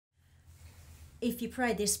if you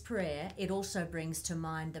pray this prayer, it also brings to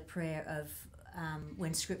mind the prayer of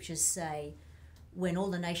when scriptures say, when all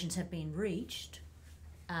the nations have been reached,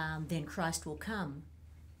 then Christ will come.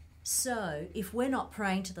 So if we're not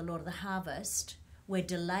praying to the Lord of the harvest, we're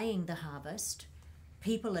delaying the harvest.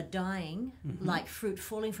 People are dying like fruit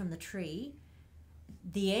falling from the tree.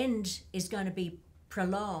 The end is going to be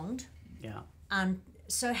prolonged. Yeah.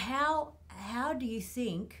 So how do you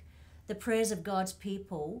think the prayers of God's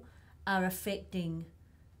people are affecting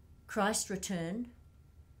Christ's return,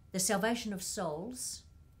 the salvation of souls,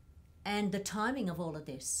 and the timing of all of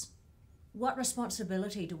this? What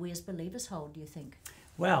responsibility do we as believers hold, do you think?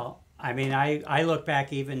 Well, I mean, I look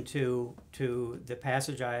back even to the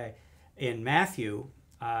passage in Matthew,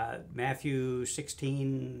 Matthew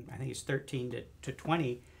 16, I think it's 13 to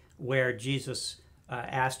 20, where Jesus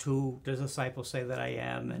asked, who does the disciples say that I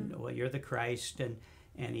am? And, well, you're the Christ.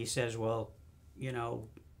 And he says, well, you know,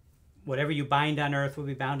 whatever you bind on earth will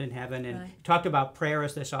be bound in heaven. And Right. talked about prayer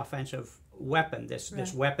as this offensive weapon,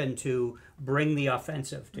 this weapon to bring the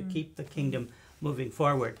offensive, to keep the kingdom moving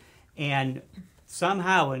forward. And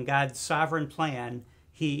somehow in God's sovereign plan,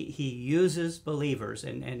 he uses believers,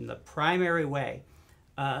 and the primary way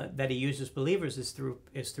that he uses believers is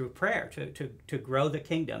through prayer, to grow the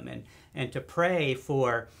kingdom, and to pray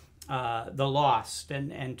for the lost,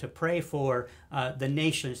 and to pray for the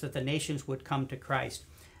nations, that the nations would come to Christ.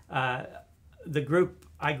 The group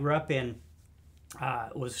I grew up in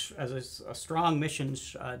was as a strong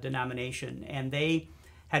missions denomination, and they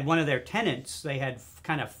had one of their tenets. They had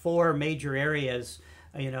kind of four major areas.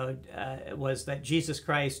 Was that Jesus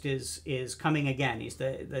Christ is coming again. He's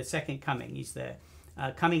the second coming. He's the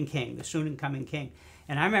coming King, the soon and coming King.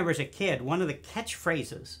 And I remember as a kid, one of the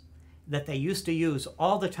catchphrases that they used to use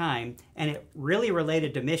all the time, and it really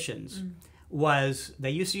related to missions, was they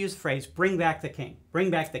used to use the phrase, bring back the King, bring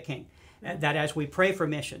back the King. That as we pray for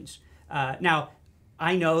missions. Now,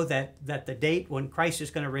 I know that the date when Christ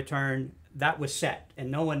is going to return, that was set,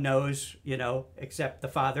 and no one knows, except the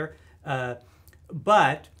Father.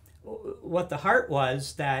 But what the heart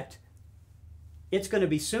was, that it's going to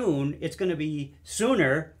be soon, it's going to be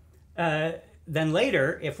sooner than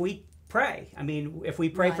later if we pray. I mean, if we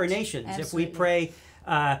pray for nations, Absolutely. if we pray,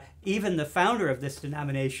 even the founder of this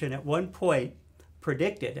denomination at one point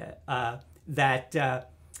predicted that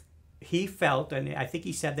he felt, and I think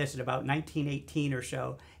he said this in about 1918 or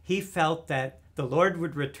so, he felt that the Lord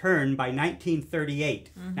would return by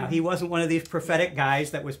 1938. Now, he wasn't one of these prophetic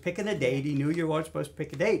guys that was picking a date. He knew you weren't supposed to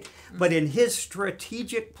pick a date. But in his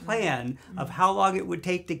strategic plan of how long it would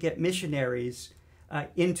take to get missionaries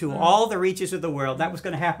into all the reaches of the world, that was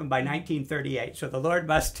going to happen by 1938. So the Lord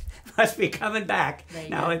must be coming back.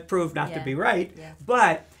 Now, it proved not to be right. Yeah.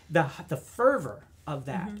 But the fervor of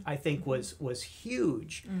that, I think, was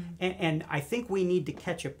huge. And I think we need to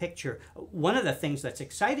catch a picture. One of the things that's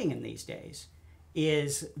exciting in these days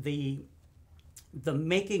is the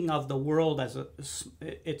making of the world as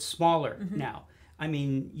it's smaller now. I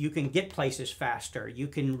mean, you can get places faster. You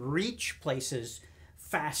can reach places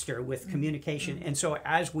faster with communication. And so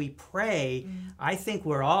as we pray, I think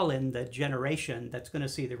we're all in the generation that's going to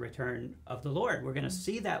see the return of the Lord. We're going to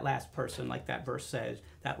see that last person, like that verse says,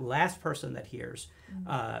 that last person that hears,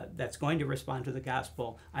 that's going to respond to the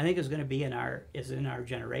gospel, I think is going to be in our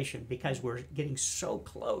generation, because we're getting so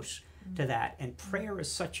close to that. And prayer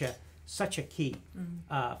is such a key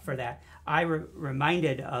for that. I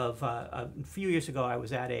reminded of a few years ago, I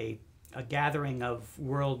was at a gathering of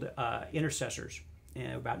world intercessors,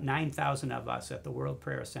 about 9,000 of us at the World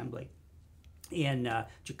Prayer Assembly in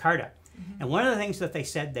Jakarta. And one of the things that they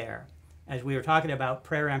said there, as we were talking about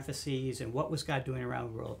prayer emphases and what was God doing around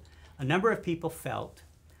the world, a number of people felt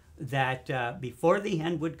that before the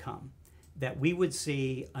end would come, that we would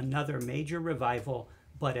see another major revival,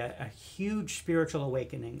 but a huge spiritual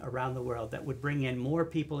awakening around the world that would bring in more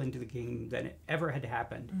people into the kingdom than it ever had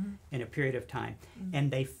happened in a period of time.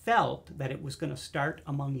 And they felt that it was going to start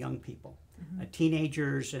among young people.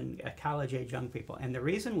 Teenagers and college-age young people. And the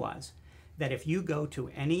reason was that if you go to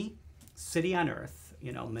any city on earth,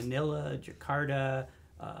 Manila, Jakarta,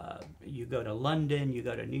 you go to London, you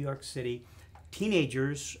go to New York City,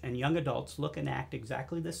 teenagers and young adults look and act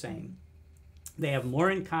exactly the same. They have more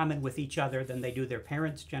in common with each other than they do their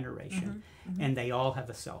parents' generation, and they all have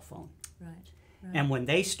a cell phone. Right. And when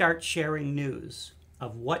they start sharing news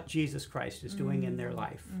of what Jesus Christ is doing in their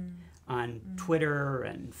life, on Twitter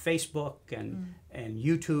and Facebook and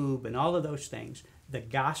YouTube and all of those things, the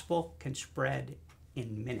gospel can spread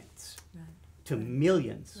in minutes to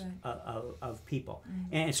millions of people.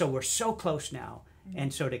 And so we're so close now.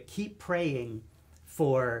 And so to keep praying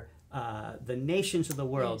for the nations of the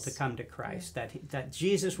world Yes. to come to Christ, that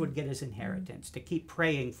Jesus would get his inheritance, to keep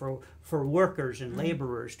praying for workers and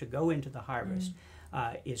laborers to go into the harvest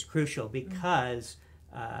is crucial, because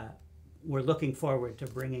we're looking forward to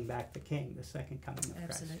bringing back the King, the second coming of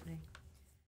Christ. Absolutely.